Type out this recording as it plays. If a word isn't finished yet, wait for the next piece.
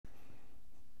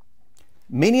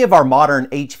Many of our modern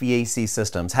HVAC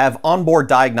systems have onboard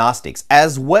diagnostics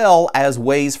as well as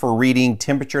ways for reading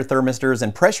temperature thermistors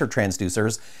and pressure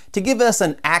transducers to give us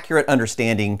an accurate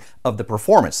understanding of the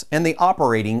performance and the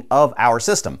operating of our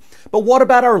system. But what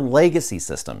about our legacy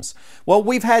systems? Well,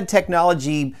 we've had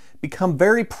technology become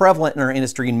very prevalent in our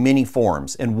industry in many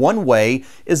forms, and one way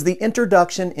is the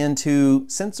introduction into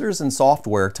sensors and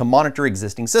software to monitor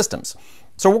existing systems.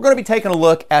 So we're going to be taking a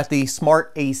look at the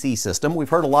SmartAC system. We've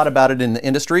heard a lot about it in the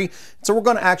industry. So we're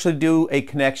going to actually do a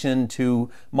connection to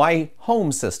my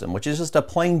home system, which is just a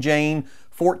plain Jane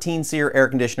 14-SEER air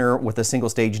conditioner with a single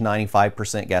stage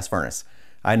 95% gas furnace.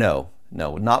 I know,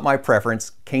 no, not my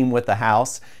preference, came with the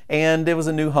house, and it was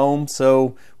a new home,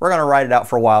 so we're going to ride it out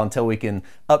for a while until we can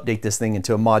update this thing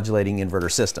into a modulating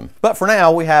inverter system. But for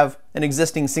now, we have an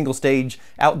existing single stage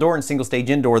outdoor and single stage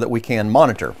indoor that we can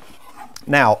monitor.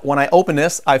 Now, when I open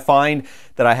this, I find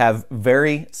that I have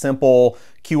very simple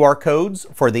QR codes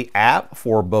for the app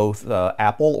for both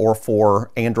Apple or for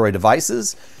Android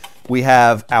devices. We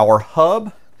have our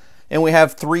hub, and we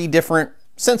have 3 different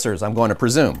sensors, I'm going to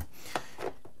presume.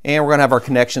 And we're going to have our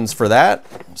connections for that.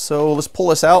 So let's pull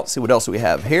this out, see what else we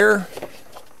have here.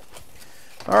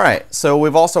 All right, so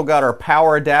we've also got our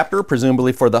power adapter,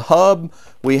 presumably for the hub.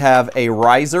 We have a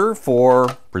riser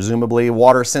for presumably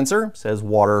water sensor, it says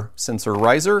water sensor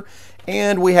riser.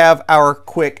 And we have our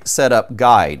quick setup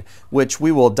guide, which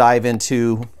we will dive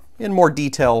into in more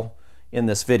detail in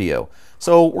this video.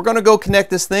 So we're going to go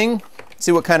connect this thing,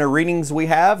 see what kind of readings we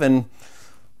have, and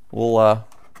we'll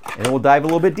dive a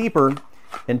little bit deeper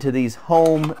into these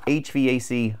home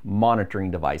HVAC monitoring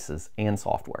devices and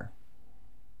software.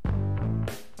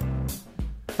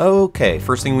 Okay,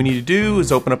 first thing we need to do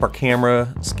is open up our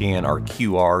camera, scan our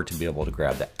QR to be able to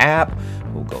grab the app.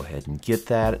 We'll go ahead and get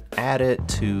that, add it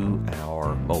to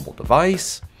our mobile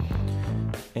device.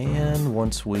 And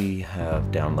once we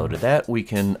have downloaded that, we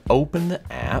can open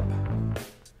the app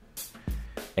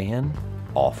and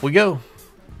off we go.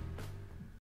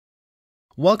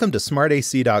 Welcome to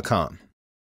SmartAC.com.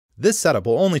 This setup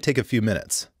will only take a few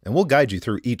minutes, and we'll guide you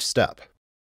through each step.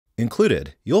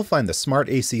 Included, you'll find the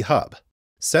SmartAC Hub,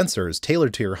 sensors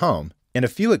tailored to your home, and a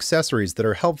few accessories that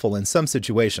are helpful in some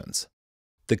situations.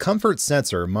 The comfort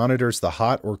sensor monitors the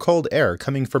hot or cold air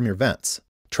coming from your vents.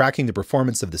 Tracking the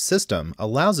performance of the system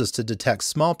allows us to detect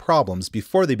small problems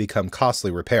before they become costly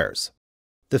repairs.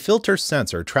 The filter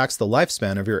sensor tracks the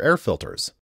lifespan of your air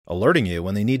filters, alerting you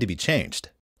when they need to be changed.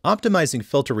 Optimizing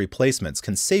filter replacements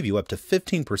can save you up to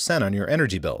 15% on your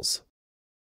energy bills.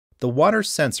 The water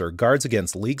sensor guards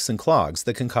against leaks and clogs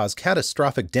that can cause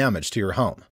catastrophic damage to your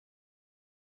home.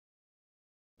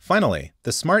 Finally,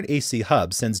 the SmartAC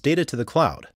Hub sends data to the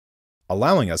cloud,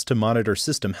 allowing us to monitor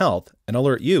system health and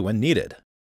alert you when needed.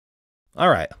 All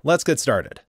right, let's get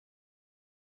started.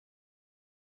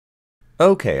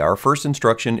 Okay, our first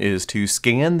instruction is to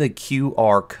scan the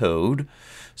QR code.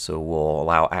 So we'll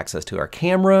allow access to our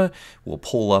camera, we'll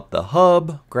pull up the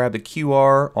hub, grab the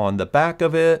QR on the back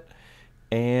of it,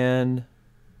 and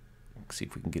let's see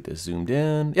if we can get this zoomed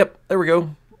in. Yep, there we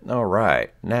go. All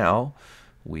right, now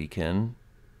we can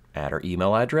add our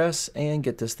email address and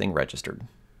get this thing registered.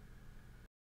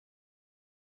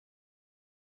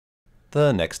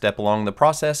 The next step along the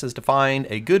process is to find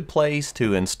a good place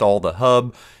to install the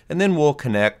hub, and then we'll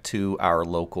connect to our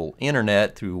local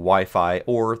internet through Wi-Fi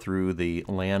or through the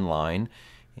landline,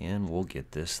 and we'll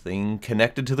get this thing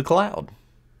connected to the cloud.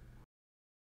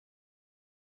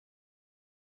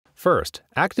 First,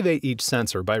 activate each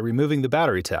sensor by removing the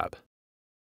battery tab.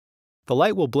 The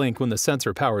light will blink when the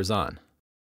sensor powers on.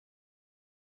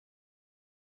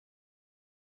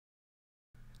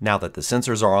 Now that the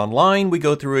sensors are online, we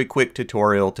go through a quick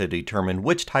tutorial to determine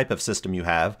which type of system you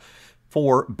have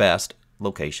for best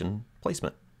location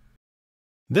placement.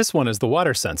 This one is the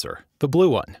water sensor, the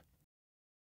blue one.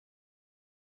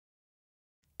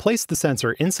 Place the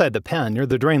sensor inside the pan near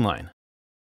the drain line.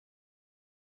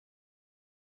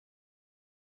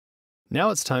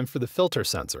 Now it's time for the filter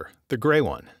sensor, the gray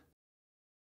one.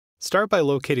 Start by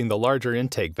locating the larger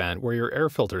intake vent where your air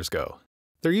filters go.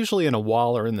 They're usually in a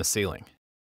wall or in the ceiling.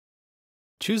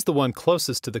 Choose the one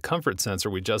closest to the comfort sensor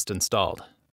we just installed.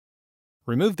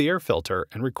 Remove the air filter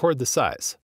and record the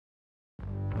size.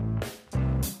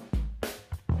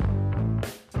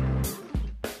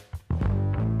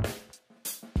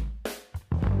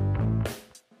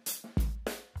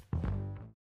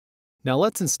 Now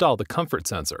let's install the comfort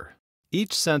sensor.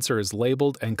 Each sensor is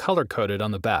labeled and color-coded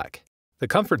on the back. The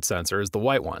comfort sensor is the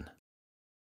white one.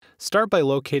 Start by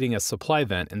locating a supply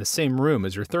vent in the same room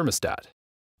as your thermostat.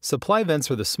 Supply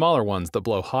vents are the smaller ones that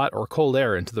blow hot or cold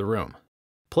air into the room.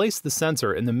 Place the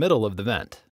sensor in the middle of the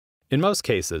vent. In most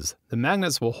cases, the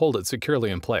magnets will hold it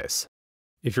securely in place.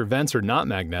 If your vents are not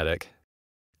magnetic,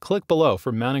 click below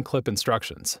for mounting clip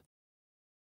instructions.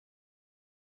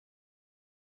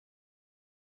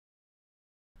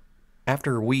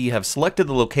 After we have selected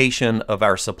the location of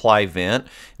our supply vent,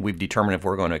 we've determined if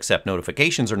we're going to accept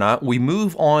notifications or not, we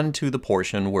move on to the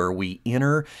portion where we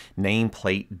enter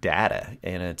nameplate data.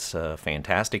 And it's a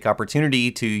fantastic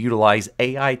opportunity to utilize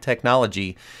AI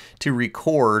technology to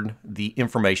record the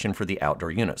information for the outdoor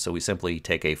unit. So we simply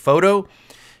take a photo,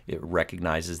 it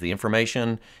recognizes the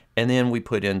information, and then we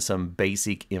put in some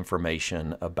basic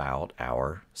information about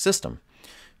our system.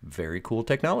 Very cool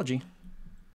technology.